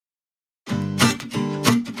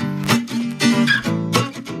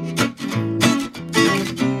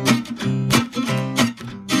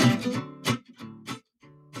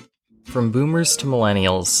From Boomers to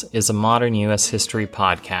Millennials is a modern U.S. history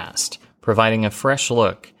podcast, providing a fresh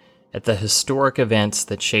look at the historic events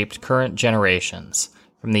that shaped current generations,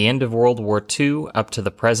 from the end of World War II up to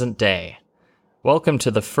the present day. Welcome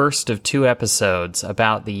to the first of two episodes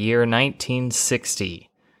about the year 1960,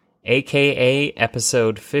 aka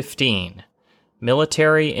Episode 15,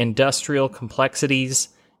 Military Industrial Complexities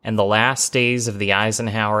and the Last Days of the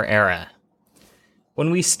Eisenhower Era.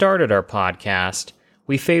 When we started our podcast,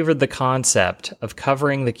 we favored the concept of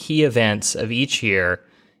covering the key events of each year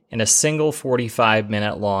in a single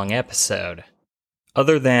 45-minute-long episode.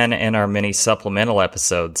 Other than in our many supplemental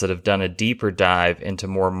episodes that have done a deeper dive into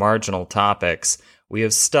more marginal topics, we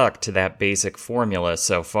have stuck to that basic formula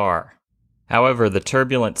so far. However, the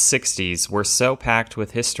turbulent 60s were so packed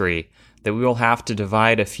with history that we will have to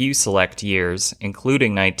divide a few select years,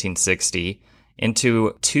 including 1960,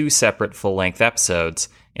 into two separate full-length episodes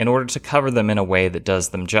in order to cover them in a way that does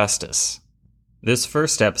them justice. This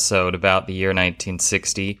first episode about the year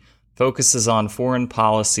 1960 focuses on foreign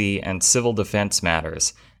policy and civil defense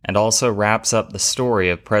matters, and also wraps up the story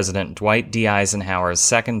of President Dwight D. Eisenhower's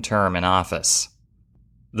second term in office.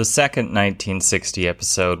 The second 1960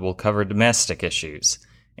 episode will cover domestic issues,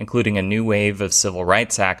 including a new wave of civil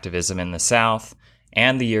rights activism in the South,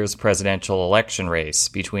 and the year's presidential election race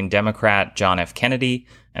between Democrat John F. Kennedy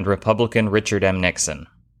and Republican Richard M. Nixon.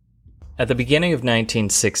 At the beginning of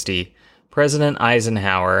 1960, President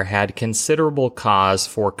Eisenhower had considerable cause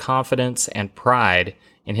for confidence and pride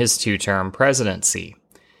in his two-term presidency.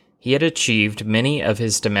 He had achieved many of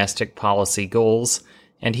his domestic policy goals,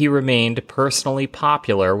 and he remained personally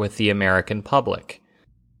popular with the American public.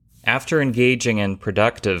 After engaging in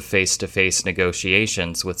productive face-to-face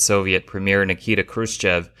negotiations with Soviet Premier Nikita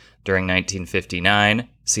Khrushchev during 1959,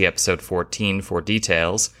 see episode 14 for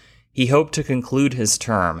details, he hoped to conclude his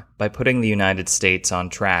term by putting the United States on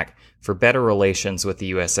track for better relations with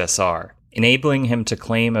the USSR, enabling him to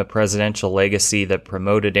claim a presidential legacy that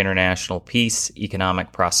promoted international peace,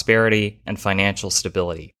 economic prosperity, and financial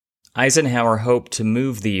stability. Eisenhower hoped to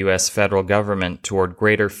move the U.S. federal government toward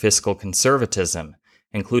greater fiscal conservatism,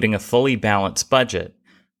 including a fully balanced budget,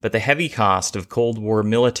 but the heavy cost of Cold War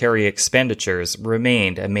military expenditures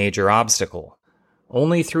remained a major obstacle.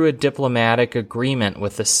 Only through a diplomatic agreement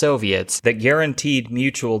with the Soviets that guaranteed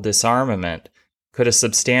mutual disarmament could a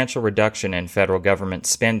substantial reduction in federal government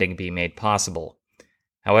spending be made possible.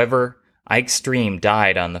 However, Ike's dream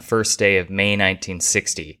died on the first day of May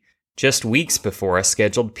 1960, just weeks before a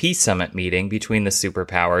scheduled peace summit meeting between the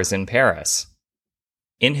superpowers in Paris.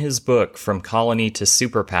 In his book, From Colony to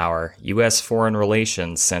Superpower, U.S. Foreign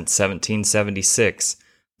Relations Since 1776,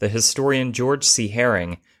 the historian George C.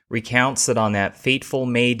 Herring recounts that on that fateful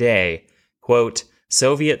May day, quote,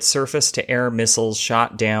 Soviet surface-to-air missiles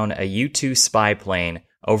shot down a U-2 spy plane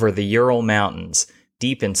over the Ural Mountains,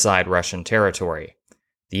 deep inside Russian territory.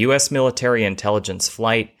 The U.S. military intelligence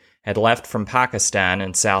flight had left from Pakistan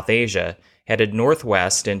and South Asia, headed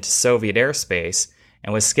northwest into Soviet airspace,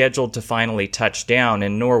 and was scheduled to finally touch down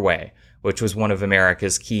in Norway, which was one of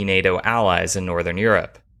America's key NATO allies in Northern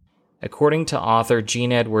Europe. According to author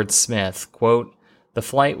Gene Edward Smith, quote, the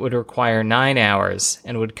flight would require 9 hours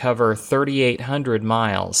and would cover 3,800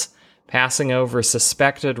 miles, passing over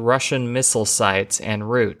suspected Russian missile sites en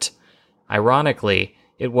route. Ironically,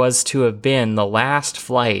 it was to have been the last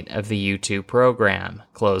flight of the U-2 program,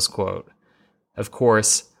 close quote. Of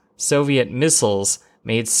course, Soviet missiles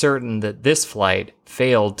made certain that this flight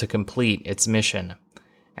failed to complete its mission.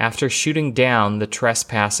 After shooting down the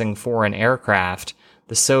trespassing foreign aircraft,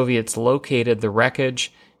 the Soviets located the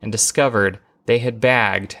wreckage and discovered they had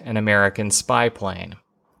bagged an American spy plane.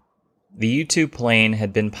 The U-2 plane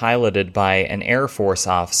had been piloted by an Air Force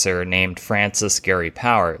officer named Francis Gary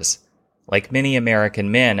Powers. Like many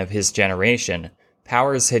American men of his generation,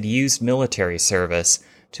 Powers had used military service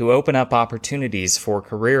to open up opportunities for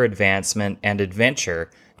career advancement and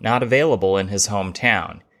adventure not available in his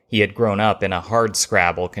hometown. He had grown up in a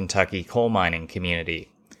hardscrabble Kentucky coal mining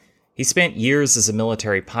community. He spent years as a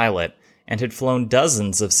military pilot and had flown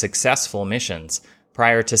dozens of successful missions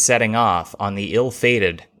prior to setting off on the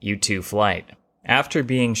ill-fated U-2 flight. After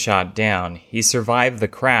being shot down, he survived the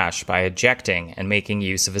crash by ejecting and making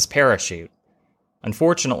use of his parachute.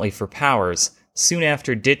 Unfortunately for Powers, soon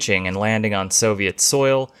after ditching and landing on Soviet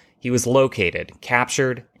soil, he was located,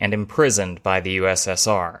 captured, and imprisoned by the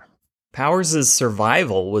USSR. Powers'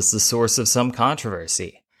 survival was the source of some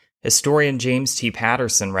controversy. Historian James T.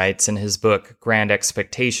 Patterson writes in his book Grand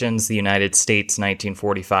Expectations, the United States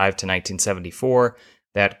 1945 to 1974,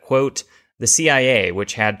 that, quote, the CIA,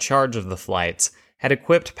 which had charge of the flights, had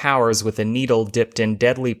equipped Powers with a needle dipped in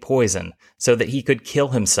deadly poison so that he could kill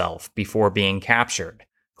himself before being captured.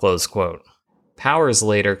 Close quote. Powers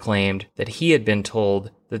later claimed that he had been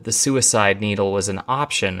told that the suicide needle was an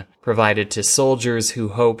option provided to soldiers who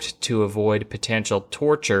hoped to avoid potential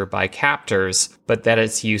torture by captors, but that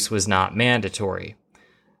its use was not mandatory.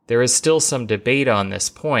 There is still some debate on this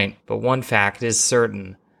point, but one fact is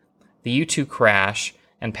certain. The U-2 crash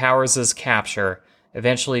and Powers' capture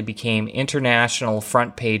eventually became international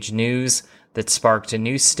front-page news that sparked a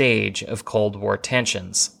new stage of Cold War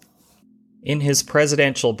tensions. In his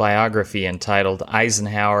presidential biography entitled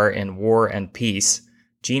Eisenhower in War and Peace,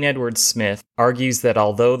 Gene Edward Smith argues that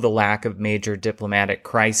although the lack of major diplomatic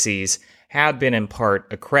crises had been in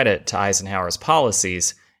part a credit to Eisenhower's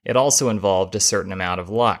policies, it also involved a certain amount of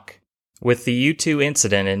luck. With the U-2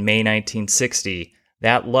 incident in May 1960,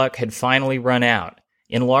 that luck had finally run out,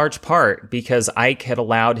 in large part because Ike had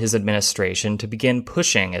allowed his administration to begin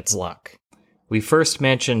pushing its luck. We first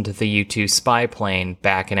mentioned the U-2 spy plane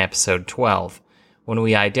back in episode 12, when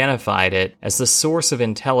we identified it as the source of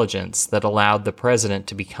intelligence that allowed the president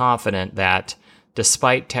to be confident that,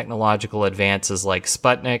 despite technological advances like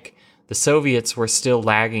Sputnik, the Soviets were still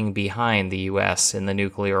lagging behind the U.S. in the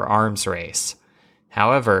nuclear arms race.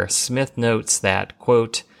 However, Smith notes that,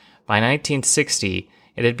 quote, by 1960,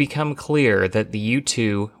 it had become clear that the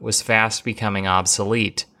U-2 was fast becoming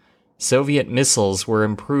obsolete. Soviet missiles were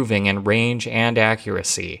improving in range and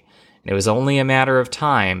accuracy, and it was only a matter of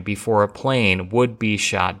time before a plane would be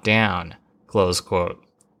shot down. Close quote.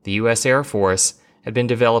 The U.S. Air Force had been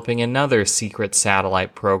developing another secret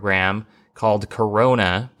satellite program called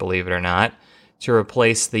Corona, believe it or not, to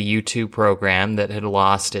replace the U-2 program that had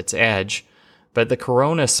lost its edge, but the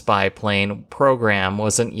Corona spy plane program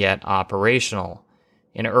wasn't yet operational.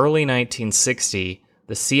 In early 1960,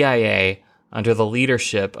 the CIA, under the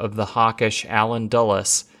leadership of the hawkish Allen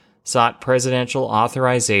Dulles, sought presidential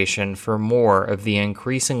authorization for more of the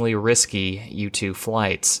increasingly risky U-2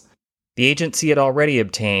 flights. The agency had already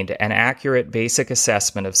obtained an accurate basic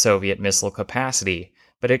assessment of Soviet missile capacity,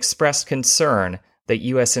 but expressed concern that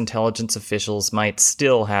U.S. intelligence officials might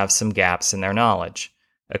still have some gaps in their knowledge.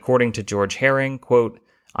 According to George Herring, quote,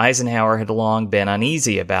 Eisenhower had long been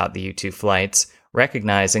uneasy about the U-2 flights,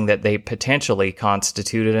 recognizing that they potentially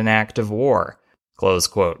constituted an act of war. Close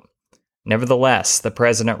quote. Nevertheless, the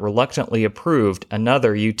president reluctantly approved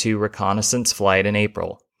another U-2 reconnaissance flight in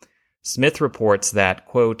April. Smith reports that,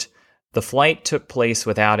 quote, the flight took place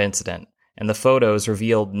without incident, and the photos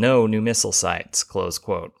revealed no new missile sites, close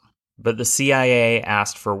quote. But the CIA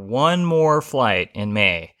asked for one more flight in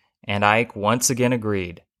May, and Ike once again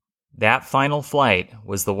agreed. That final flight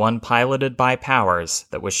was the one piloted by Powers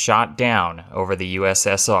that was shot down over the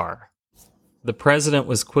USSR. The president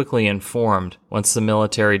was quickly informed once the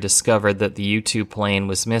military discovered that the U-2 plane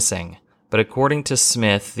was missing, but according to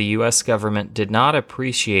Smith, the U.S. government did not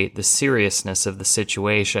appreciate the seriousness of the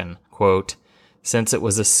situation, quote, since it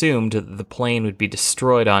was assumed that the plane would be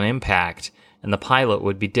destroyed on impact and the pilot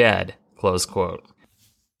would be dead, close quote.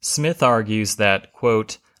 Smith argues that,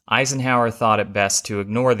 quote, Eisenhower thought it best to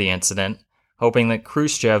ignore the incident, hoping that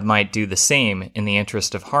Khrushchev might do the same in the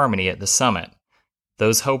interest of harmony at the summit.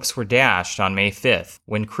 Those hopes were dashed on May 5th,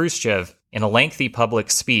 when Khrushchev, in a lengthy public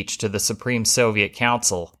speech to the Supreme Soviet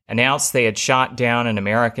Council, announced they had shot down an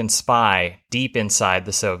American spy deep inside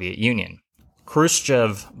the Soviet Union.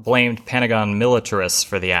 Khrushchev blamed Pentagon militarists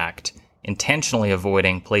for the act, intentionally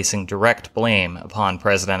avoiding placing direct blame upon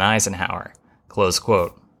President Eisenhower. Close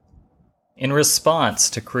quote. In response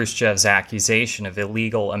to Khrushchev's accusation of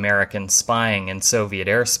illegal American spying in Soviet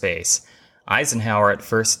airspace, Eisenhower at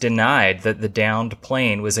first denied that the downed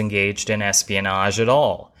plane was engaged in espionage at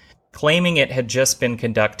all, claiming it had just been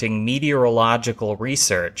conducting meteorological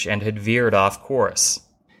research and had veered off course.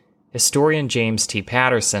 Historian James T.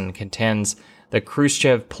 Patterson contends that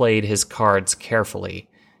Khrushchev played his cards carefully,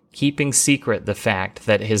 keeping secret the fact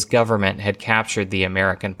that his government had captured the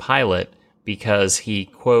American pilot because he,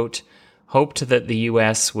 quote, hoped that the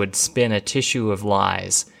U.S. would spin a tissue of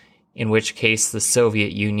lies, in which case the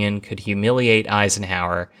Soviet Union could humiliate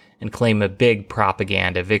Eisenhower and claim a big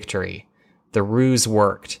propaganda victory. The ruse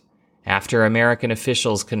worked. After American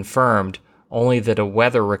officials confirmed only that a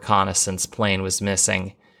weather reconnaissance plane was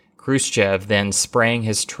missing, Khrushchev then sprang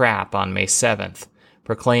his trap on May 7th,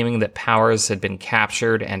 proclaiming that Powers had been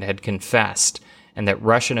captured and had confessed, and that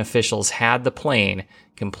Russian officials had the plane,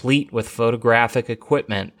 complete with photographic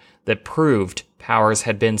equipment, that proved Powers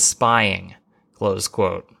had been spying. Close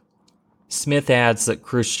quote. Smith adds that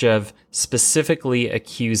Khrushchev specifically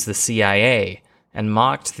accused the CIA, and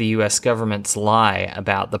mocked the U.S. government's lie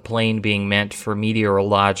about the plane being meant for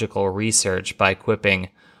meteorological research by quipping,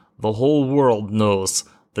 "The whole world knows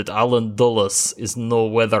that Allen Dulles is no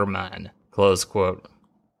weatherman," close quote.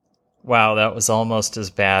 Wow, that was almost as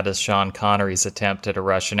bad as Sean Connery's attempt at a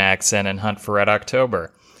Russian accent in Hunt for Red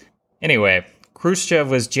October. Anyway, Khrushchev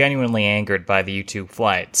was genuinely angered by the U-2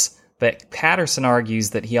 flights, but Patterson argues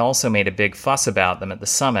that he also made a big fuss about them at the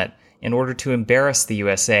summit in order to embarrass the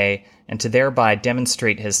USA and to thereby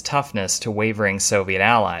demonstrate his toughness to wavering Soviet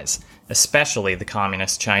allies, especially the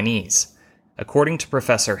Communist Chinese. According to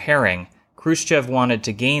Professor Herring, Khrushchev wanted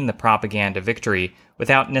to gain the propaganda victory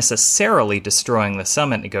without necessarily destroying the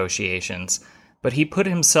summit negotiations, but he put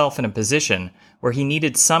himself in a position where he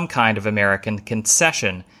needed some kind of American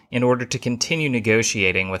concession in order to continue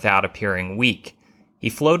negotiating without appearing weak. He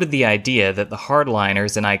floated the idea that the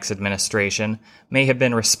hardliners in Ike's administration may have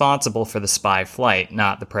been responsible for the spy flight,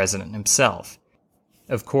 not the president himself.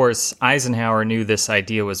 Of course, Eisenhower knew this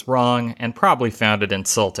idea was wrong and probably found it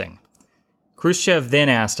insulting. Khrushchev then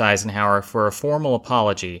asked Eisenhower for a formal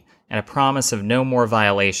apology and a promise of no more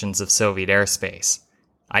violations of Soviet airspace.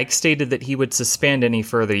 Ike stated that he would suspend any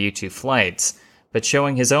further U-2 flights, but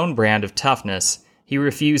showing his own brand of toughness, he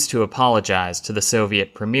refused to apologize to the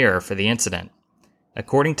Soviet premier for the incident.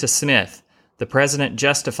 According to Smith, the president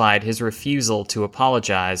justified his refusal to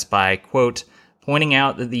apologize by, quote, pointing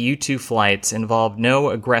out that the U-2 flights involved no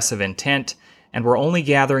aggressive intent and were only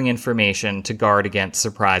gathering information to guard against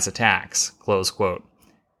surprise attacks, close quote.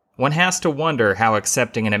 One has to wonder how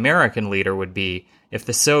accepting an American leader would be if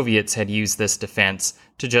the Soviets had used this defense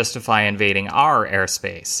to justify invading our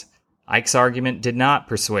airspace. Ike's argument did not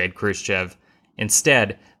persuade Khrushchev.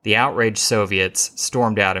 Instead, the outraged Soviets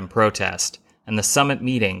stormed out in protest, and the summit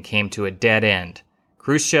meeting came to a dead end.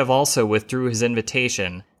 Khrushchev also withdrew his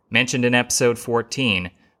invitation, mentioned in episode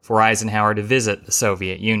 14, for Eisenhower to visit the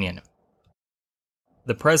Soviet Union.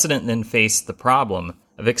 The president then faced the problem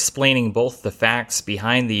of explaining both the facts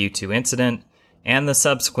behind the U-2 incident and the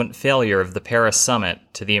subsequent failure of the Paris summit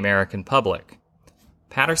to the American public.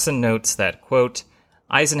 Patterson notes that, quote,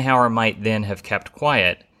 Eisenhower might then have kept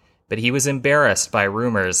quiet, but he was embarrassed by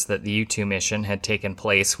rumors that the U-2 mission had taken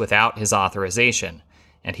place without his authorization,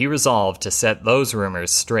 and he resolved to set those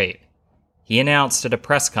rumors straight. He announced at a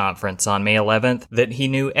press conference on May 11th that he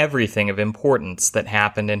knew everything of importance that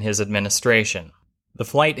happened in his administration. The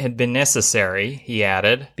flight had been necessary, he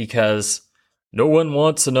added, because no one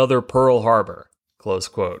wants another Pearl Harbor, close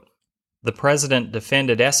quote. The president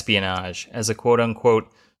defended espionage as a quote-unquote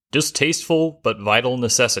distasteful but vital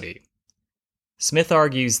necessity. Smith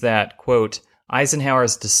argues that, quote,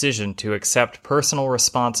 Eisenhower's decision to accept personal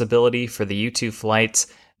responsibility for the U-2 flights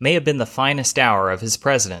may have been the finest hour of his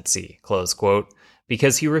presidency, close quote,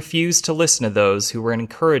 because he refused to listen to those who were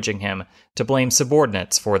encouraging him to blame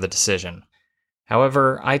subordinates for the decision.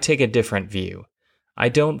 However, I take a different view. I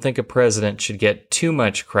don't think a president should get too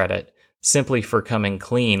much credit simply for coming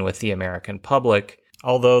clean with the American public,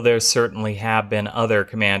 although there certainly have been other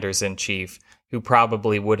commanders-in-chief who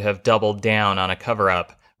probably would have doubled down on a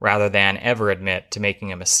cover-up rather than ever admit to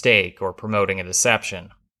making a mistake or promoting a deception.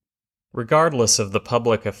 Regardless of the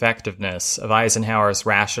public effectiveness of Eisenhower's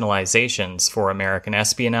rationalizations for American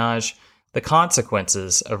espionage, the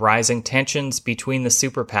consequences of rising tensions between the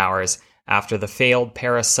superpowers after the failed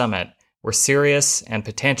Paris summit were serious and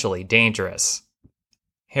potentially dangerous.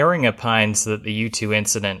 Herring opines that the U-2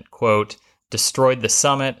 incident, quote, destroyed the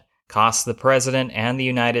summit, cost the president and the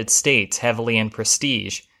United States heavily in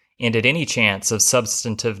prestige, ended any chance of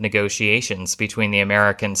substantive negotiations between the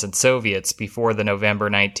Americans and Soviets before the November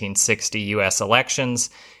 1960 U.S. elections,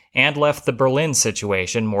 and left the Berlin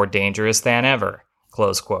situation more dangerous than ever,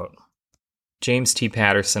 close quote. James T.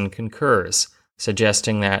 Patterson concurs,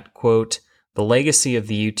 suggesting that, quote, the legacy of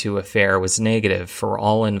the U-2 affair was negative for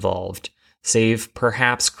all involved, save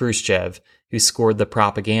perhaps Khrushchev, who scored the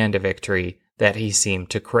propaganda victory that he seemed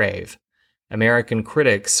to crave. American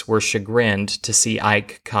critics were chagrined to see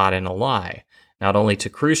Ike caught in a lie, not only to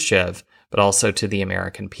Khrushchev, but also to the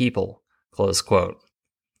American people, close quote.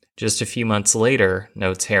 Just a few months later,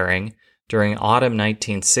 notes Herring, during autumn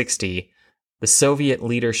 1960, the Soviet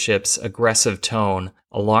leadership's aggressive tone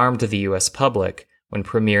alarmed the U.S. public when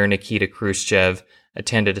Premier Nikita Khrushchev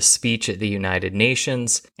attended a speech at the United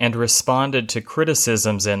Nations and responded to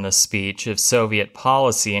criticisms in the speech of Soviet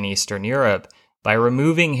policy in Eastern Europe by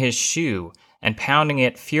removing his shoe and pounding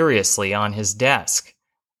it furiously on his desk.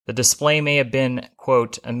 The display may have been,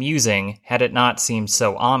 quote, amusing had it not seemed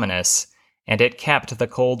so ominous, and it kept the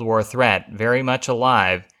Cold War threat very much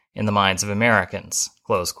alive in the minds of Americans,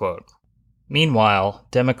 close quote. Meanwhile,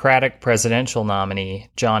 Democratic presidential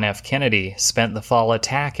nominee John F. Kennedy spent the fall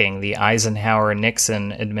attacking the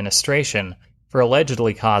Eisenhower-Nixon administration for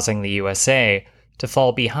allegedly causing the USA to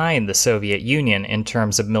fall behind the Soviet Union in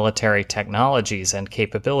terms of military technologies and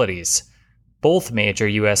capabilities. Both major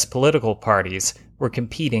U.S. political parties were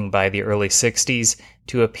competing by the early 60s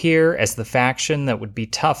to appear as the faction that would be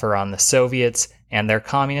tougher on the Soviets and their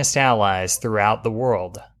communist allies throughout the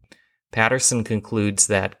world. Patterson concludes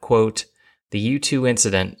that, quote, the U-2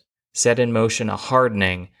 incident set in motion a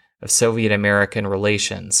hardening of Soviet-American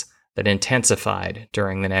relations that intensified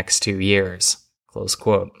during the next 2 years, close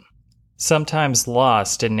quote. Sometimes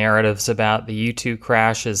lost in narratives about the U-2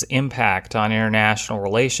 crash's impact on international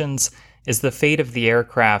relations is the fate of the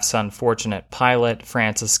aircraft's unfortunate pilot,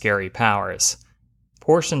 Francis Gary Powers.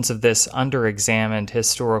 Portions of this underexamined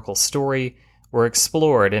historical story were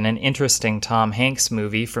explored in an interesting Tom Hanks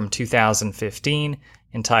movie from 2015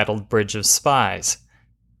 entitled Bridge of Spies.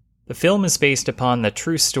 The film is based upon the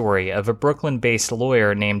true story of a Brooklyn-based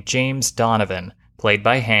lawyer named James Donovan, played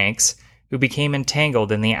by Hanks, who became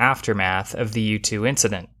entangled in the aftermath of the U-2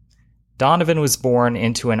 incident. Donovan was born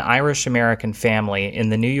into an Irish-American family in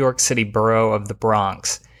the New York City borough of the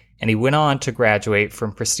Bronx, and he went on to graduate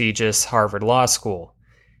from prestigious Harvard Law School.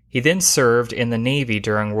 He then served in the Navy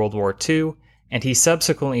during World War II, and he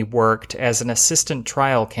subsequently worked as an assistant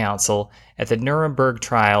trial counsel at the Nuremberg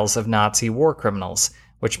trials of Nazi war criminals,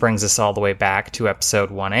 which brings us all the way back to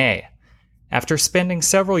episode 1A. After spending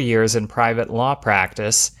several years in private law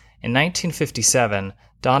practice, in 1957,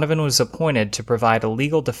 Donovan was appointed to provide a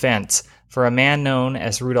legal defense for a man known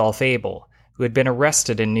as Rudolf Abel, who had been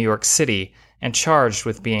arrested in New York City and charged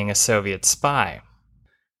with being a Soviet spy.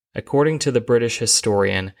 According to the British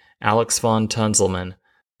historian Alex von Tunzelmann,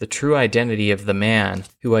 the true identity of the man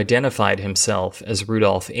who identified himself as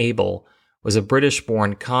Rudolf Abel was a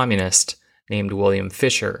British-born communist named William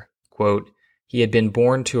Fisher. Quote, he had been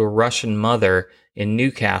born to a Russian mother in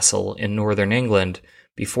Newcastle in northern England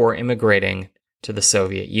before immigrating to the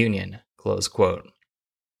Soviet Union, close quote.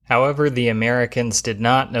 However, the Americans did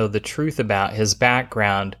not know the truth about his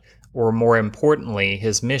background, or more importantly,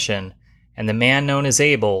 his mission, and the man known as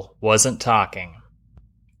Abel wasn't talking.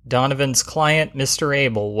 Donovan's client, Mr.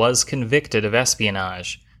 Abel, was convicted of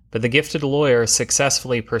espionage, but the gifted lawyer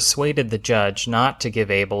successfully persuaded the judge not to give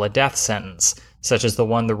Abel a death sentence, such as the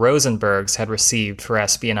one the Rosenbergs had received for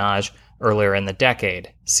espionage earlier in the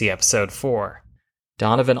decade. See episode 4.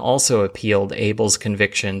 Donovan also appealed Abel's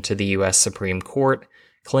conviction to the U.S. Supreme Court,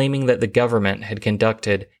 claiming that the government had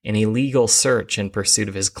conducted an illegal search in pursuit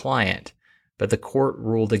of his client, but the court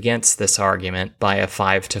ruled against this argument by a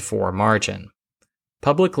 5-4 margin.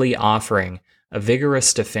 Publicly offering a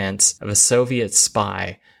vigorous defense of a Soviet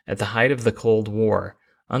spy at the height of the Cold War,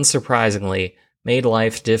 unsurprisingly, made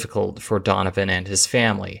life difficult for Donovan and his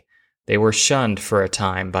family. They were shunned for a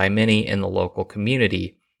time by many in the local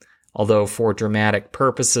community, although for dramatic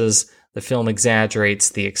purposes, the film exaggerates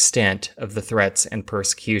the extent of the threats and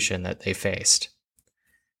persecution that they faced.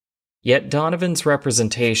 Yet Donovan's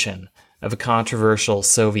representation of a controversial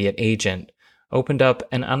Soviet agent opened up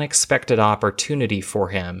an unexpected opportunity for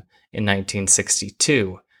him in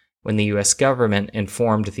 1962, when the U.S. government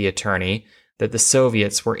informed the attorney that the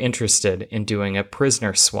Soviets were interested in doing a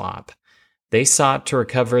prisoner swap. They sought to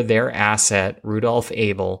recover their asset, Rudolf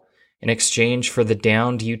Abel, in exchange for the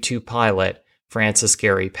downed U-2 pilot, Francis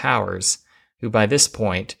Gary Powers, who by this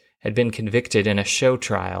point had been convicted in a show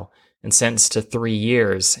trial and sentenced to 3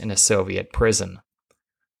 years in a Soviet prison.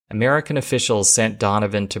 American officials sent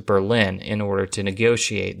Donovan to Berlin in order to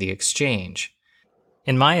negotiate the exchange.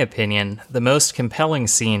 In my opinion, the most compelling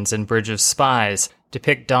scenes in Bridge of Spies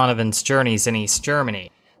depict Donovan's journeys in East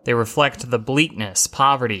Germany. They reflect the bleakness,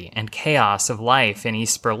 poverty, and chaos of life in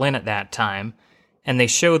East Berlin at that time, and they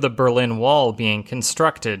show the Berlin Wall being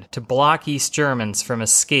constructed to block East Germans from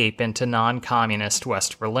escape into non-communist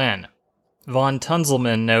West Berlin. Von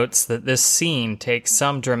Tunzelmann notes that this scene takes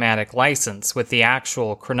some dramatic license with the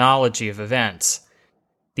actual chronology of events.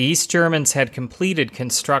 The East Germans had completed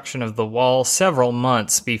construction of the wall several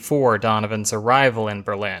months before Donovan's arrival in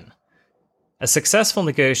Berlin. A successful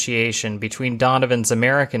negotiation between Donovan's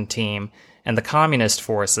American team and the communist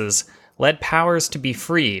forces led Powers to be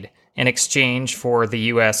freed in exchange for the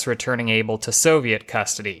U.S. returning Abel to Soviet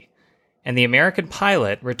custody, and the American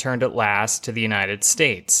pilot returned at last to the United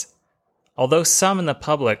States. Although some in the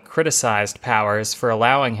public criticized Powers for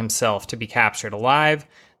allowing himself to be captured alive,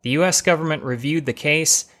 the U.S. government reviewed the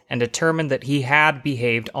case and determined that he had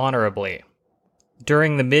behaved honorably.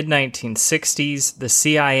 During the mid-1960s, the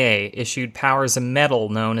CIA issued Powers a medal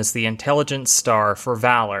known as the Intelligence Star for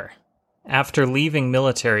Valor. After leaving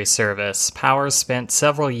military service, Powers spent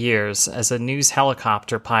several years as a news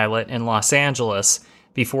helicopter pilot in Los Angeles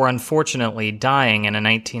before unfortunately dying in a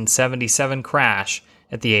 1977 crash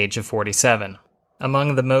at the age of 47.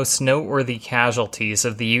 Among the most noteworthy casualties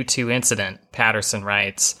of the U-2 incident, Patterson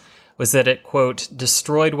writes, was that it, quote,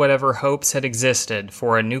 destroyed whatever hopes had existed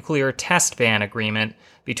for a nuclear test ban agreement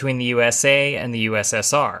between the USA and the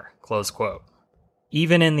USSR, close quote.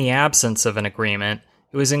 Even in the absence of an agreement,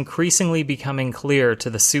 it was increasingly becoming clear to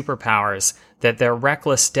the superpowers that their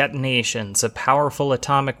reckless detonations of powerful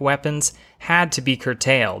atomic weapons had to be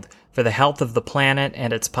curtailed for the health of the planet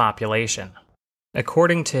and its population.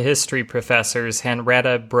 According to history professors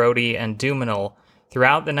Henrietta, Brody, and Duminal,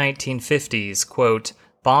 throughout the 1950s, quote,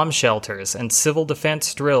 bomb shelters and civil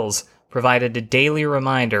defense drills provided a daily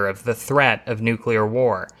reminder of the threat of nuclear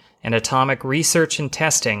war, and atomic research and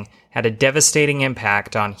testing had a devastating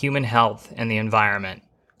impact on human health and the environment,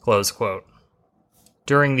 close quote.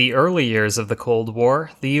 During the early years of the Cold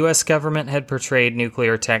War, the U.S. government had portrayed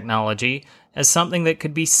nuclear technology as something that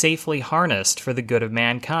could be safely harnessed for the good of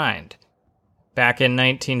mankind. Back in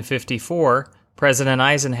 1954, President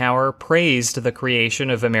Eisenhower praised the creation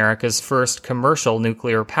of America's first commercial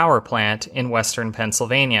nuclear power plant in western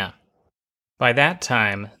Pennsylvania. By that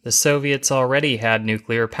time, the Soviets already had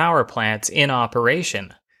nuclear power plants in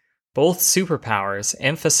operation. Both superpowers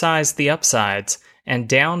emphasized the upsides and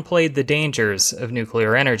downplayed the dangers of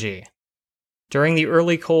nuclear energy. During the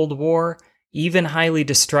early Cold War, even highly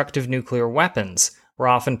destructive nuclear weapons were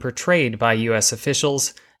often portrayed by U.S.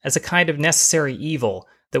 officials as a kind of necessary evil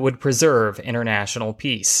that would preserve international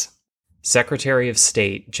peace. Secretary of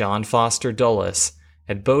State John Foster Dulles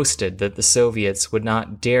had boasted that the Soviets would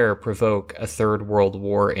not dare provoke a Third World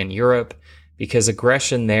War in Europe because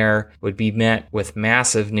aggression there would be met with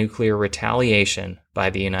massive nuclear retaliation by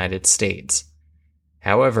the United States.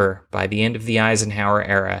 However, by the end of the Eisenhower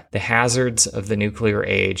era, the hazards of the nuclear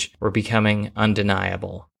age were becoming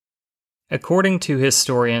undeniable. According to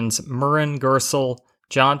historians Murren, Gersel,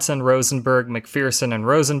 Johnson, Rosenberg, McPherson, and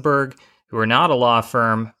Rosenberg, who are not a law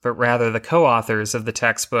firm, but rather the co-authors of the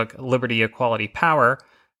textbook Liberty, Equality, Power,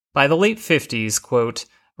 by the late 50s, quote,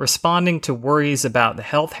 responding to worries about the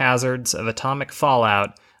health hazards of atomic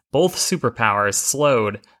fallout, both superpowers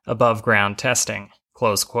slowed above-ground testing,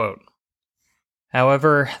 close quote.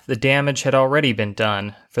 However, the damage had already been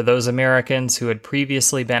done for those Americans who had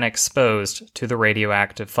previously been exposed to the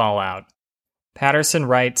radioactive fallout. Patterson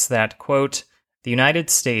writes that, quote, the United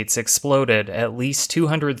States exploded at least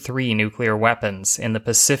 203 nuclear weapons in the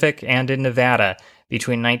Pacific and in Nevada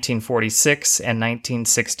between 1946 and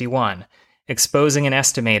 1961, exposing an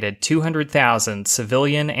estimated 200,000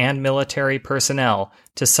 civilian and military personnel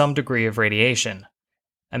to some degree of radiation.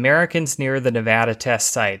 Americans near the Nevada test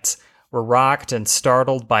sites were rocked and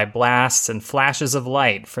startled by blasts and flashes of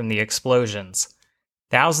light from the explosions.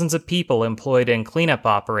 Thousands of people employed in cleanup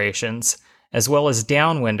operations, as well as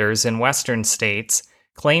downwinders in western states,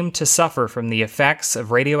 claimed to suffer from the effects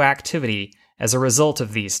of radioactivity as a result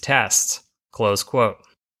of these tests, close quote.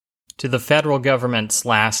 To the federal government's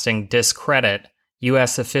lasting discredit,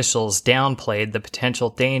 U.S. officials downplayed the potential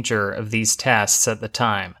danger of these tests at the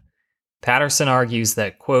time. Patterson argues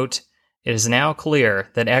that, quote, it is now clear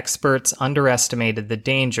that experts underestimated the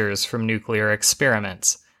dangers from nuclear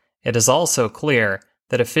experiments. It is also clear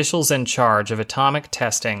that officials in charge of atomic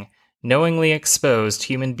testing knowingly exposed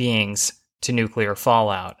human beings to nuclear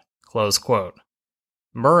fallout, close quote.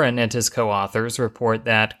 Murren and his co-authors report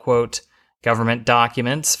that, quote, government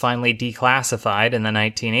documents finally declassified in the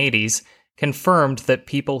 1980s confirmed that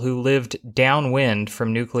people who lived downwind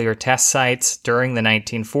from nuclear test sites during the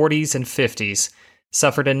 1940s and 50s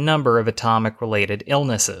suffered a number of atomic-related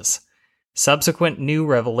illnesses. Subsequent new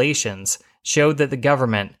revelations showed that the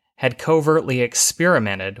government had covertly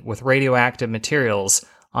experimented with radioactive materials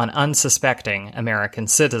on unsuspecting American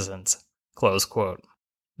citizens, close quote.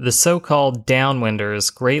 The so-called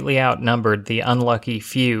downwinders greatly outnumbered the unlucky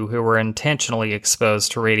few who were intentionally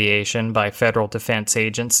exposed to radiation by federal defense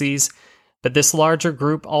agencies, but this larger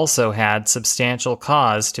group also had substantial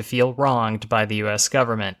cause to feel wronged by the U.S.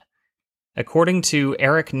 government. According to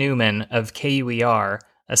Eric Newman of KUER,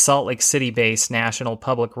 a Salt Lake City-based national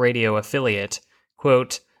public radio affiliate,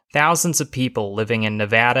 quote, thousands of people living in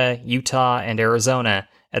Nevada, Utah, and Arizona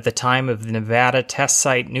at the time of the Nevada test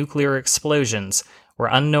site nuclear explosions were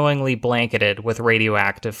unknowingly blanketed with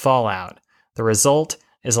radioactive fallout. The result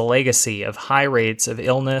is a legacy of high rates of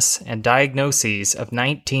illness and diagnoses of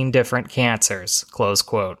 19 different cancers, close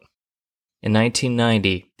quote. In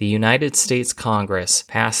 1990, the United States Congress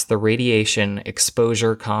passed the Radiation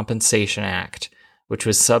Exposure Compensation Act, which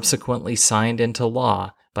was subsequently signed into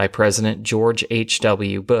law by President George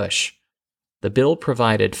H.W. Bush. The bill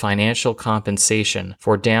provided financial compensation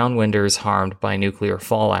for downwinders harmed by nuclear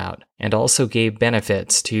fallout and also gave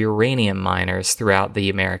benefits to uranium miners throughout the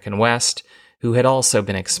American West who had also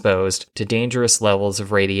been exposed to dangerous levels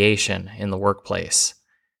of radiation in the workplace.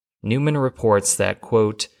 Newman reports that,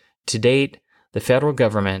 quote, "To date, the federal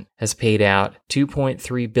government has paid out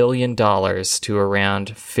 $2.3 billion to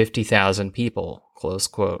around 50,000 people," close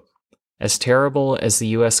quote. As terrible as the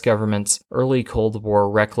U.S. government's early Cold War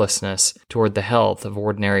recklessness toward the health of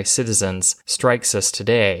ordinary citizens strikes us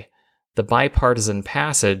today, the bipartisan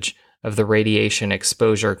passage of the Radiation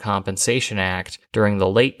Exposure Compensation Act during the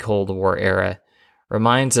late Cold War era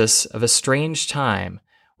reminds us of a strange time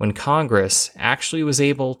when Congress actually was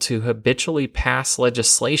able to habitually pass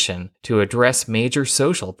legislation to address major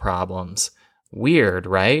social problems. Weird,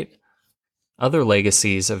 right? Other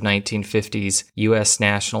legacies of 1950s U.S.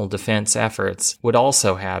 national defense efforts would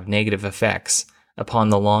also have negative effects upon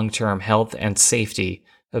the long-term health and safety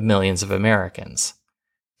of millions of Americans.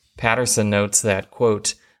 Patterson notes that,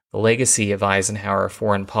 quote, "The legacy of Eisenhower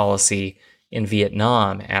foreign policy in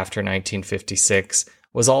Vietnam after 1956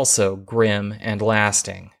 was also grim and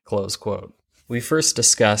lasting," close quote. We first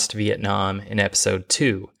discussed Vietnam in Episode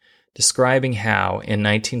 2, describing how, in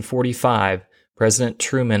 1945, President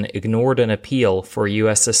Truman ignored an appeal for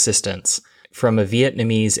U.S. assistance from a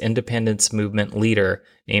Vietnamese independence movement leader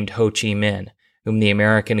named Ho Chi Minh, whom the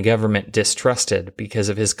American government distrusted because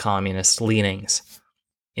of his communist leanings.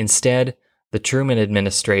 Instead, the Truman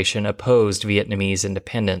administration opposed Vietnamese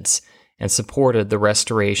independence and supported the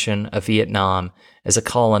restoration of Vietnam as a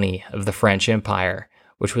colony of the French Empire,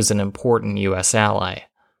 which was an important U.S. ally.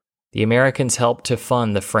 The Americans helped to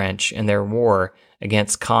fund the French in their war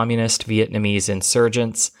against communist Vietnamese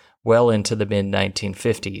insurgents well into the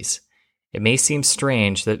mid-1950s. It may seem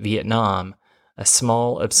strange that Vietnam, a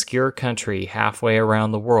small, obscure country halfway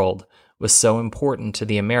around the world, was so important to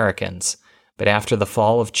the Americans, but after the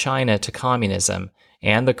fall of China to communism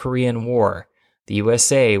and the Korean War, the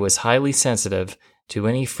USA was highly sensitive to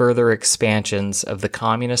any further expansions of the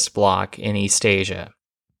communist bloc in East Asia.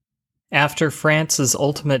 After France's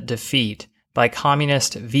ultimate defeat by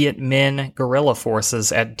communist Viet Minh guerrilla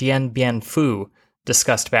forces at Dien Bien Phu,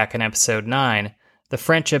 discussed back in Episode 9, the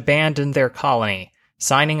French abandoned their colony,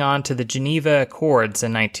 signing on to the Geneva Accords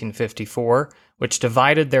in 1954, which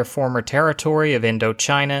divided their former territory of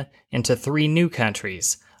Indochina into 3 new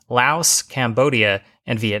countries, Laos, Cambodia,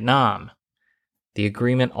 and Vietnam. The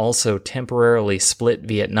agreement also temporarily split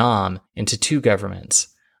Vietnam into 2 governments,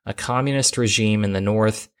 a communist regime in the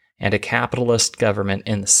north and a capitalist government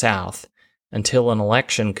in the south, until an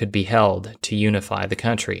election could be held to unify the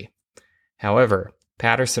country. However,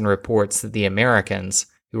 Patterson reports that the Americans,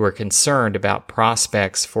 who were concerned about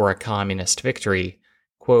prospects for a communist victory,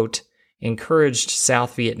 quote, encouraged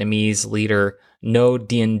South Vietnamese leader Ngo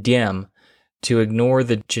Dinh Diem to ignore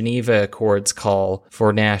the Geneva Accords call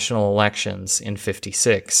for national elections in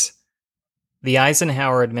 '56. The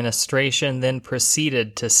Eisenhower administration then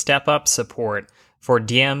proceeded to step up support for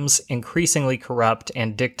Diem's increasingly corrupt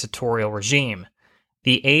and dictatorial regime.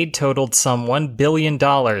 The aid totaled some $1 billion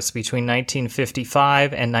between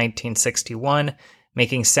 1955 and 1961,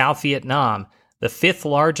 making South Vietnam the 5th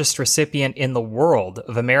largest recipient in the world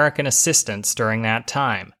of American assistance during that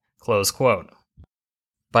time. Close quote.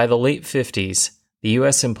 By the late 50s, the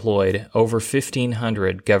U.S. employed over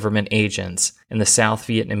 1,500 government agents in the South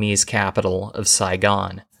Vietnamese capital of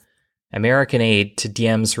Saigon. American aid to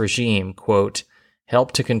Diem's regime, quote,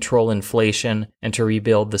 helped to control inflation and to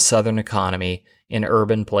rebuild the southern economy in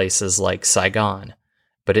urban places like Saigon,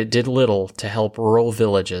 but it did little to help rural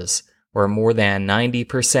villages where more than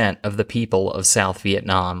 90% of the people of South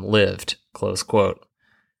Vietnam lived, close quote.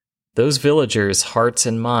 Those villagers' hearts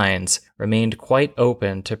and minds remained quite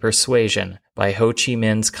open to persuasion by Ho Chi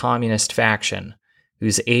Minh's communist faction,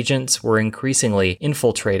 whose agents were increasingly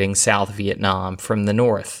infiltrating South Vietnam from the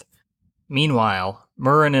north. Meanwhile,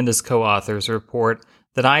 Murren and his co-authors report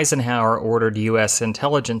that Eisenhower ordered U.S.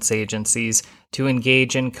 intelligence agencies to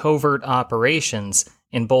engage in covert operations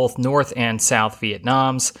in both North and South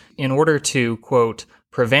Vietnams in order to, quote,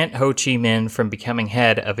 prevent Ho Chi Minh from becoming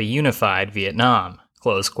head of a unified Vietnam,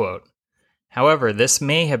 close quote. However, this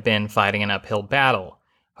may have been fighting an uphill battle.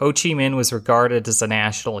 Ho Chi Minh was regarded as a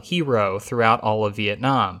national hero throughout all of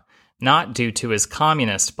Vietnam, not due to his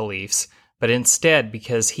communist beliefs, but instead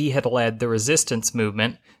because he had led the resistance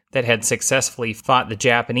movement that had successfully fought the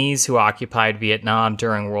Japanese who occupied Vietnam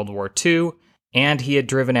during World War II, and he had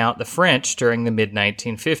driven out the French during the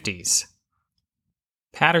mid-1950s.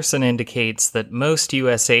 Patterson indicates that most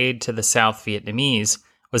U.S. aid to the South Vietnamese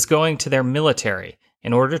was going to their military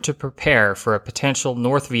in order to prepare for a potential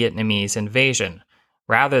North Vietnamese invasion,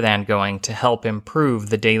 rather than going to help improve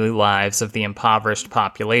the daily lives of the impoverished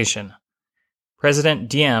population. President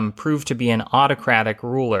Diem proved to be an autocratic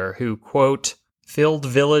ruler who, quote, filled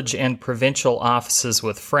village and provincial offices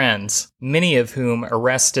with friends, many of whom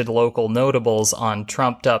arrested local notables on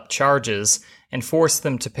trumped-up charges and forced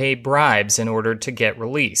them to pay bribes in order to get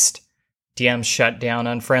released. Diem shut down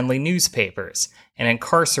unfriendly newspapers and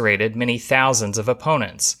incarcerated many thousands of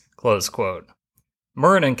opponents, close quote.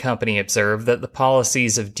 Murren and Company observed that the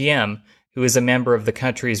policies of Diem, who is a member of the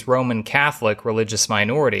country's Roman Catholic religious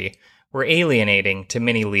minority, were alienating to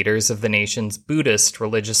many leaders of the nation's Buddhist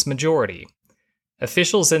religious majority.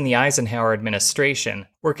 Officials in the Eisenhower administration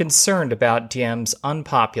were concerned about Diem's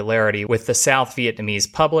unpopularity with the South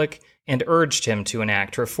Vietnamese public and urged him to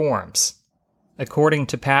enact reforms. According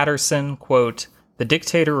to Patterson, quote, the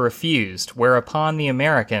dictator refused, whereupon the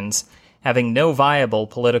Americans, having no viable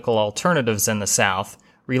political alternatives in the South,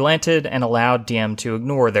 relented and allowed Diem to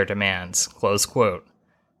ignore their demands, close quote.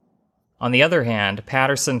 On the other hand,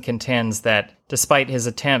 Patterson contends that, despite his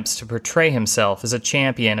attempts to portray himself as a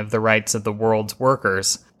champion of the rights of the world's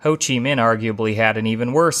workers, Ho Chi Minh arguably had an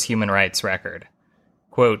even worse human rights record.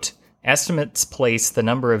 Quote, estimates place the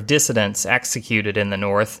number of dissidents executed in the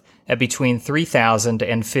North at between 3,000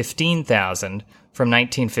 and 15,000 from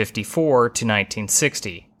 1954 to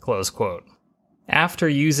 1960, close quote. After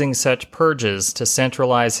using such purges to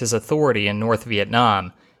centralize his authority in North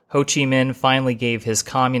Vietnam, Ho Chi Minh finally gave his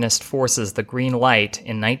communist forces the green light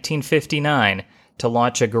in 1959 to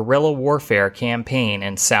launch a guerrilla warfare campaign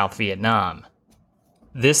in South Vietnam.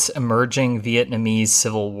 This emerging Vietnamese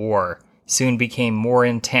Civil War soon became more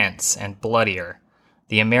intense and bloodier.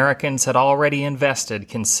 The Americans had already invested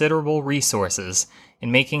considerable resources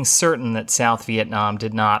in making certain that South Vietnam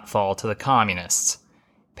did not fall to the Communists.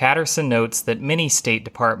 Patterson notes that many State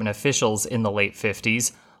Department officials in the late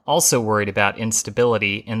 50s also worried about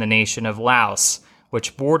instability in the nation of Laos,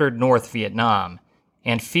 which bordered North Vietnam,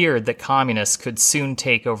 and feared that communists could soon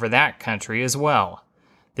take over that country as well.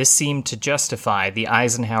 This seemed to justify the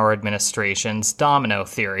Eisenhower administration's domino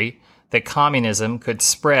theory that communism could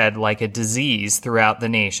spread like a disease throughout the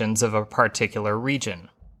nations of a particular region.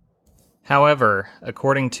 However,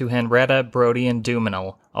 according to Henrietta, Brody, and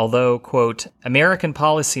Duminal, although, quote, American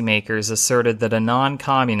policymakers asserted that a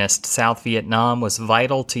non-communist South Vietnam was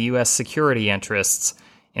vital to U.S. security interests,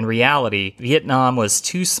 in reality, Vietnam was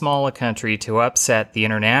too small a country to upset the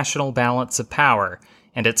international balance of power,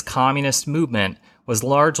 and its communist movement was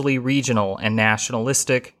largely regional and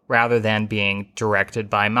nationalistic rather than being directed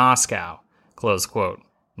by Moscow, close quote.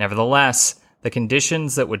 Nevertheless, the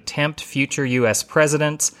conditions that would tempt future U.S.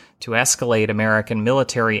 presidents to escalate American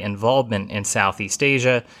military involvement in Southeast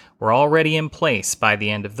Asia were already in place by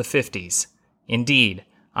the end of the 50s. Indeed,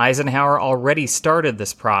 Eisenhower already started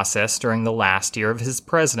this process during the last year of his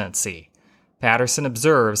presidency. Patterson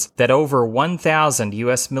observes that over 1,000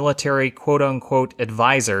 U.S. military quote-unquote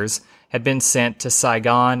advisors had been sent to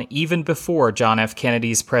Saigon even before John F.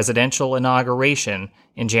 Kennedy's presidential inauguration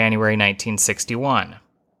in January 1961.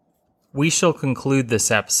 We shall conclude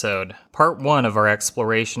this episode, part 1 of our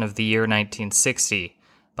exploration of the year 1960,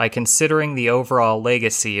 by considering the overall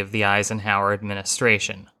legacy of the Eisenhower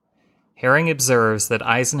administration. Herring observes that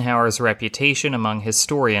Eisenhower's reputation among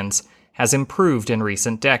historians has improved in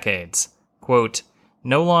recent decades. Quote,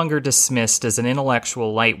 no longer dismissed as an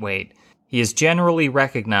intellectual lightweight, he is generally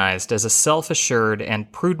recognized as a self-assured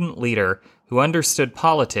and prudent leader who understood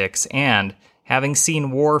politics and, having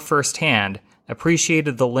seen war firsthand,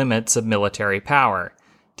 appreciated the limits of military power.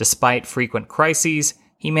 Despite frequent crises,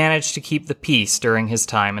 he managed to keep the peace during his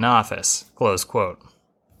time in office. Close quote.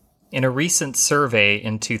 In a recent survey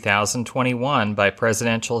in 2021 by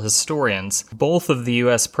presidential historians, both of the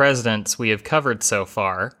U.S. presidents we have covered so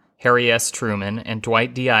far, Harry S. Truman and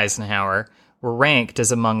Dwight D. Eisenhower, were ranked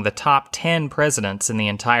as among the top 10 presidents in the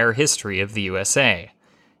entire history of the USA.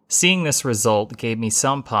 Seeing this result gave me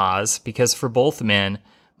some pause because for both men,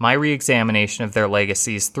 my re-examination of their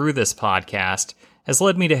legacies through this podcast has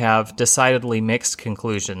led me to have decidedly mixed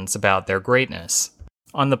conclusions about their greatness.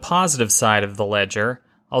 On the positive side of the ledger,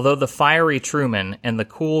 although the fiery Truman and the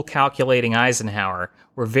cool, calculating Eisenhower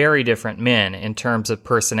were very different men in terms of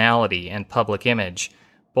personality and public image,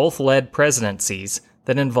 both led presidencies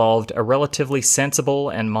that involved a relatively sensible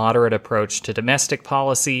and moderate approach to domestic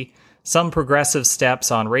policy, some progressive steps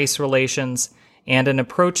on race relations, and an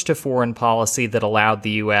approach to foreign policy that allowed the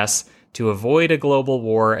U.S. to avoid a global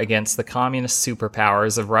war against the communist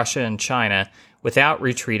superpowers of Russia and China without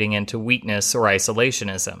retreating into weakness or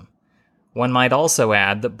isolationism. One might also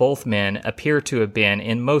add that both men appear to have been,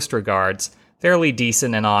 in most regards, fairly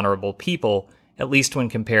decent and honorable people, at least when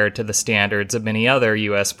compared to the standards of many other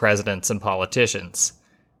U.S. presidents and politicians.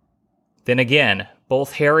 Then again,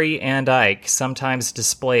 both Harry and Ike sometimes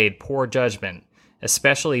displayed poor judgment,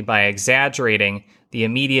 especially by exaggerating the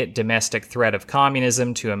immediate domestic threat of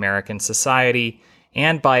communism to American society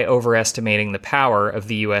and by overestimating the power of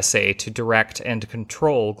the USA to direct and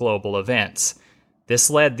control global events. This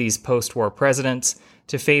led these post-war presidents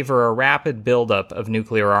to favor a rapid buildup of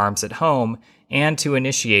nuclear arms at home and to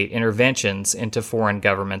initiate interventions into foreign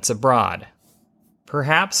governments abroad.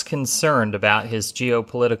 Perhaps concerned about his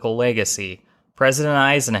geopolitical legacy, President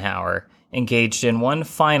Eisenhower engaged in one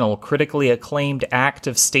final critically acclaimed act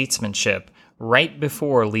of statesmanship right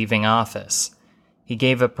before leaving office. He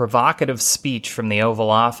gave a provocative speech from the Oval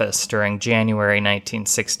Office during January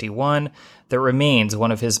 1961 that remains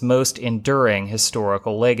one of his most enduring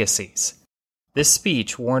historical legacies. This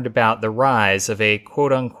speech warned about the rise of a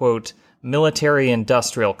quote-unquote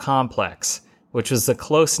military-industrial complex, which was the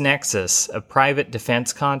close nexus of private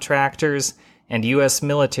defense contractors and U.S.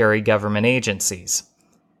 military government agencies.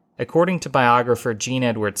 According to biographer Gene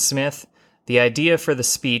Edward Smith, the idea for the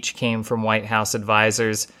speech came from White House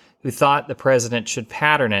advisors who thought the president should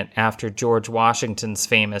pattern it after George Washington's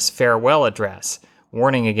famous farewell address,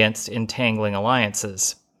 warning against entangling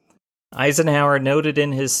alliances. Eisenhower noted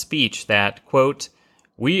in his speech that, quote,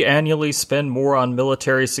 "We annually spend more on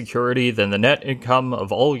military security than the net income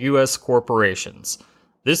of all U.S. corporations.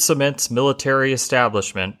 This immense military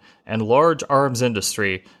establishment and large arms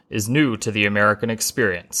industry is new to the American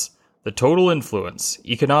experience. The total influence,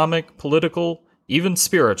 economic, political, even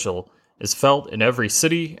spiritual, is felt in every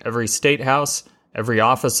city, every state house, every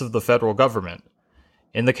office of the federal government.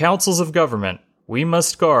 In the councils of government, we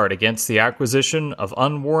must guard against the acquisition of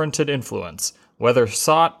unwarranted influence, whether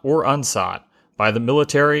sought or unsought, by the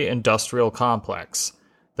military-industrial complex.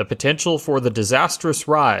 The potential for the disastrous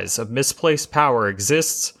rise of misplaced power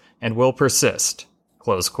exists and will persist."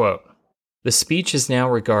 Close quote. The speech is now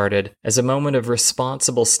regarded as a moment of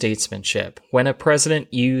responsible statesmanship when a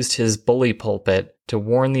president used his bully pulpit to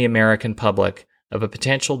warn the American public of a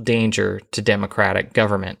potential danger to democratic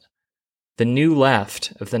government. The New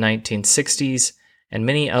Left of the 1960s and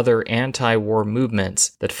many other anti-war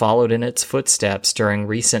movements that followed in its footsteps during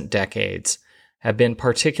recent decades have been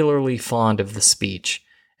particularly fond of the speech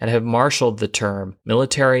and have marshaled the term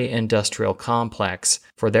military-industrial complex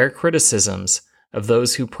for their criticisms of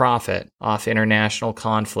those who profit off international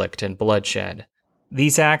conflict and bloodshed.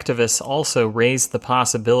 These activists also raised the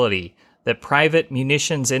possibility that private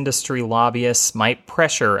munitions industry lobbyists might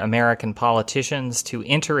pressure American politicians to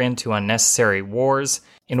enter into unnecessary wars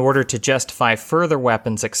in order to justify further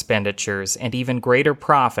weapons expenditures and even greater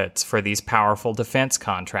profits for these powerful defense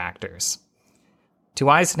contractors. To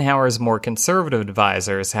Eisenhower's more conservative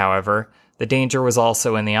advisors, however, the danger was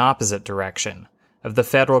also in the opposite direction, of the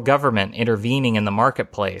federal government intervening in the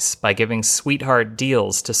marketplace by giving sweetheart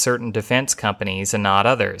deals to certain defense companies and not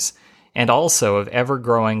others, and also of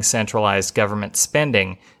ever-growing centralized government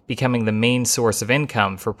spending becoming the main source of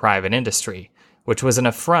income for private industry, which was an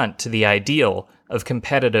affront to the ideal of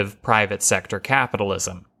competitive private sector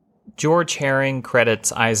capitalism. George Herring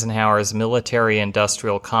credits Eisenhower's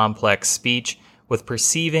military-industrial complex speech with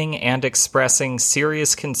perceiving and expressing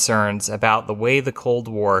serious concerns about the way the Cold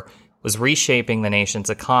War was reshaping the nation's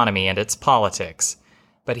economy and its politics.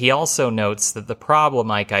 But he also notes that the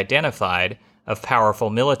problem Ike identified of powerful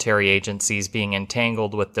military agencies being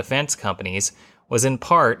entangled with defense companies was in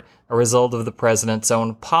part a result of the president's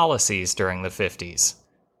own policies during the 50s.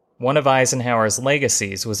 One of Eisenhower's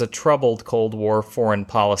legacies was a troubled Cold War foreign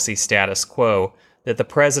policy status quo that the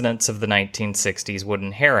presidents of the 1960s would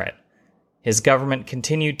inherit. His government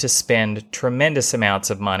continued to spend tremendous amounts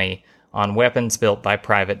of money on weapons built by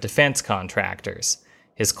private defense contractors.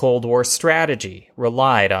 His Cold War strategy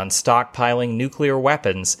relied on stockpiling nuclear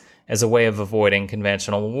weapons as a way of avoiding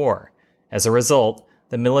conventional war. As a result,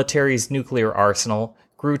 the military's nuclear arsenal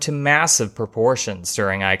grew to massive proportions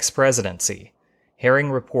during Ike's presidency.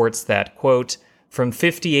 Herring reports that, quote, "From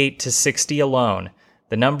 58 to 60 alone,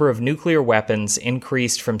 the number of nuclear weapons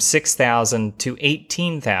increased from 6,000 to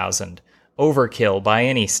 18,000, overkill by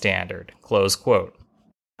any standard," close quote.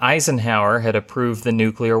 Eisenhower had approved the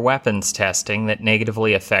nuclear weapons testing that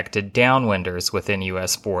negatively affected downwinders within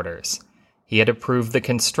U.S. borders. He had approved the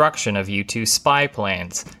construction of U-2 spy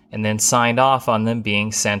planes and then signed off on them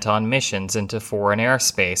being sent on missions into foreign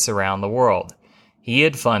airspace around the world. He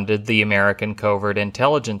had funded the American covert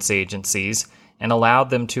intelligence agencies and allowed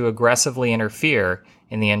them to aggressively interfere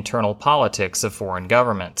in the internal politics of foreign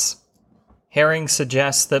governments. Herring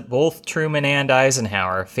suggests that both Truman and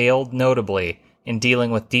Eisenhower failed notably in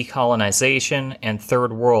dealing with decolonization and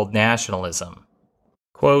Third World nationalism.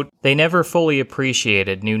 Quote, "They never fully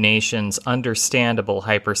appreciated new nations' understandable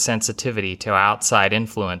hypersensitivity to outside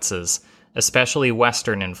influences, especially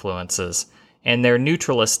Western influences, and their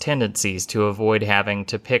neutralist tendencies to avoid having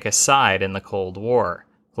to pick a side in the Cold War."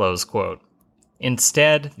 Close quote.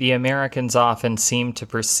 Instead, the Americans often seemed to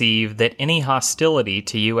perceive that any hostility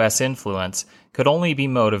to U.S. influence could only be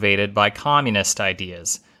motivated by communist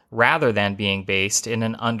ideas, rather than being based in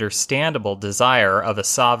an understandable desire of a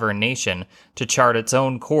sovereign nation to chart its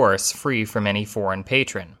own course free from any foreign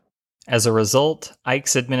patron. As a result,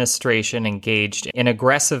 Ike's administration engaged in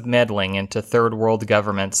aggressive meddling into Third World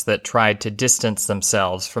governments that tried to distance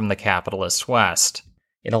themselves from the capitalist West.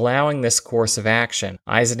 In allowing this course of action,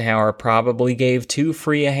 Eisenhower probably gave too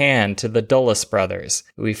free a hand to the Dulles brothers,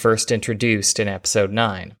 who we first introduced in Episode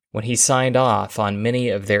 9, when he signed off on many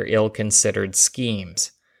of their ill-considered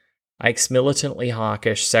schemes. Ike's militantly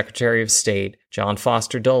hawkish Secretary of State, John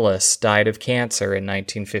Foster Dulles, died of cancer in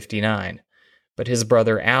 1959, but his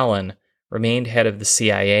brother Alan remained head of the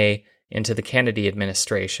CIA into the Kennedy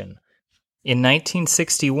administration. In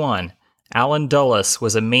 1961, Alan Dulles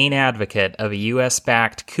was a main advocate of a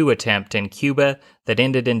U.S.-backed coup attempt in Cuba that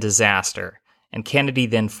ended in disaster, and Kennedy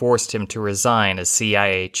then forced him to resign as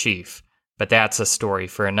CIA chief. But that's a story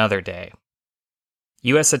for another day.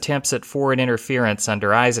 U.S. attempts at foreign interference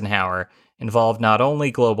under Eisenhower involved not only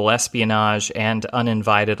global espionage and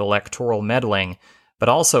uninvited electoral meddling, but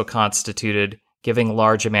also constituted giving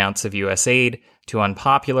large amounts of U.S. aid to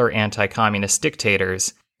unpopular anti-communist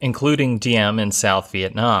dictators, including Diem in South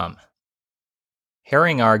Vietnam.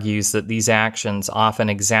 Herring argues that these actions often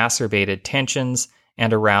exacerbated tensions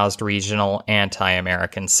and aroused regional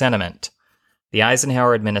anti-American sentiment. The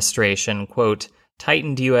Eisenhower administration, quote,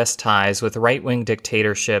 tightened U.S. ties with right-wing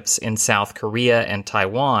dictatorships in South Korea and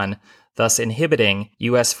Taiwan, thus inhibiting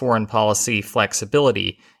U.S. foreign policy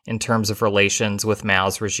flexibility in terms of relations with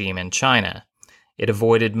Mao's regime in China. It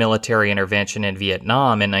avoided military intervention in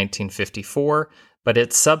Vietnam in 1954, but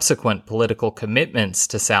its subsequent political commitments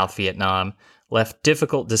to South Vietnam left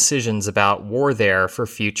difficult decisions about war there for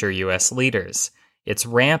future U.S. leaders. Its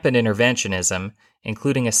rampant interventionism,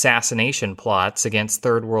 including assassination plots against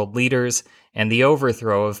Third World leaders and the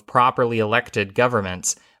overthrow of properly elected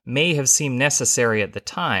governments, may have seemed necessary at the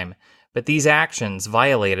time, but these actions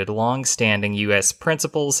violated long-standing U.S.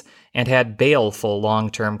 principles and had baleful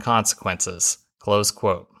long-term consequences. Close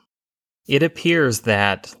quote. It appears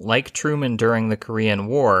that, like Truman during the Korean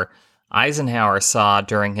War, Eisenhower saw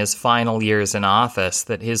during his final years in office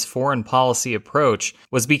that his foreign policy approach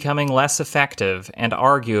was becoming less effective and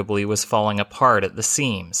arguably was falling apart at the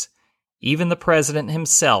seams. Even the president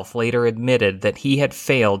himself later admitted that he had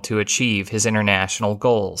failed to achieve his international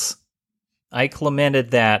goals. Ike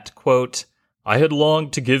lamented that, quote, "I had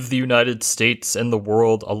longed to give the United States and the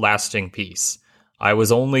world a lasting peace. I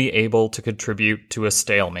was only able to contribute to a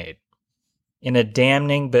stalemate." In a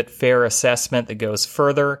damning but fair assessment that goes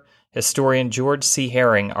further, historian George C.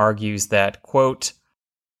 Herring argues that, quote,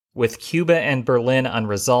 "With Cuba and Berlin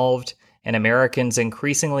unresolved and Americans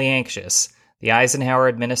increasingly anxious, the Eisenhower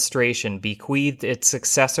administration bequeathed its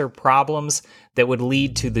successor problems that would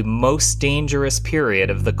lead to the most dangerous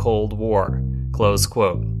period of the Cold War." Close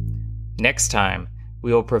quote. Next time,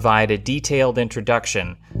 we will provide a detailed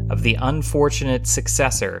introduction of the unfortunate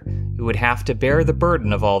successor who would have to bear the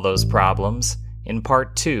burden of all those problems in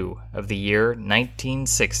Part 2 of the year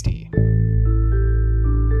 1960.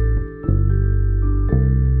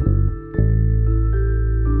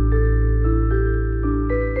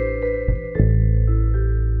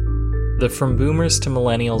 The From Boomers to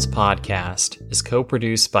Millennials podcast is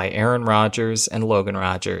co-produced by Aaron Rodgers and Logan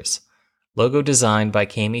Rodgers. Logo designed by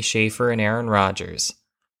Kami Schaefer and Aaron Rodgers.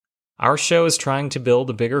 Our show is trying to build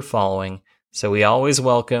a bigger following, so we always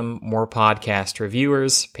welcome more podcast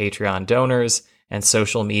reviewers, Patreon donors, and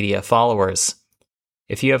social media followers.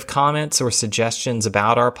 If you have comments or suggestions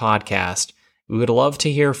about our podcast, we would love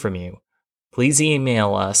to hear from you. Please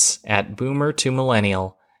email us at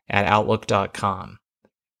boomertomillennial@outlook.com.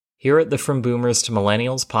 Here at the From Boomers to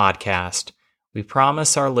Millennials podcast, we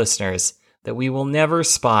promise our listeners that we will never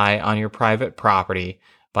spy on your private property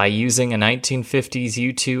by using a 1950s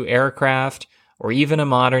U-2 aircraft or even a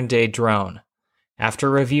modern-day drone. After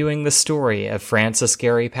reviewing the story of Francis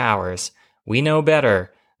Gary Powers, we know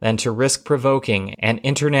better than to risk provoking an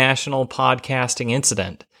international podcasting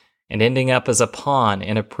incident and ending up as a pawn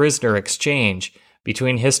in a prisoner exchange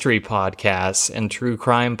between history podcasts and true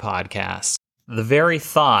crime podcasts. The very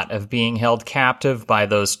thought of being held captive by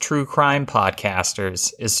those true crime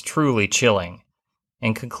podcasters is truly chilling.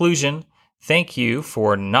 In conclusion, Thank you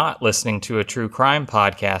for not listening to a true crime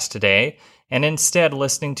podcast today and instead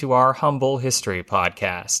listening to our humble history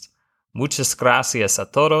podcast. Muchas gracias a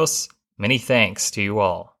todos. Many thanks to you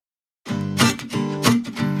all.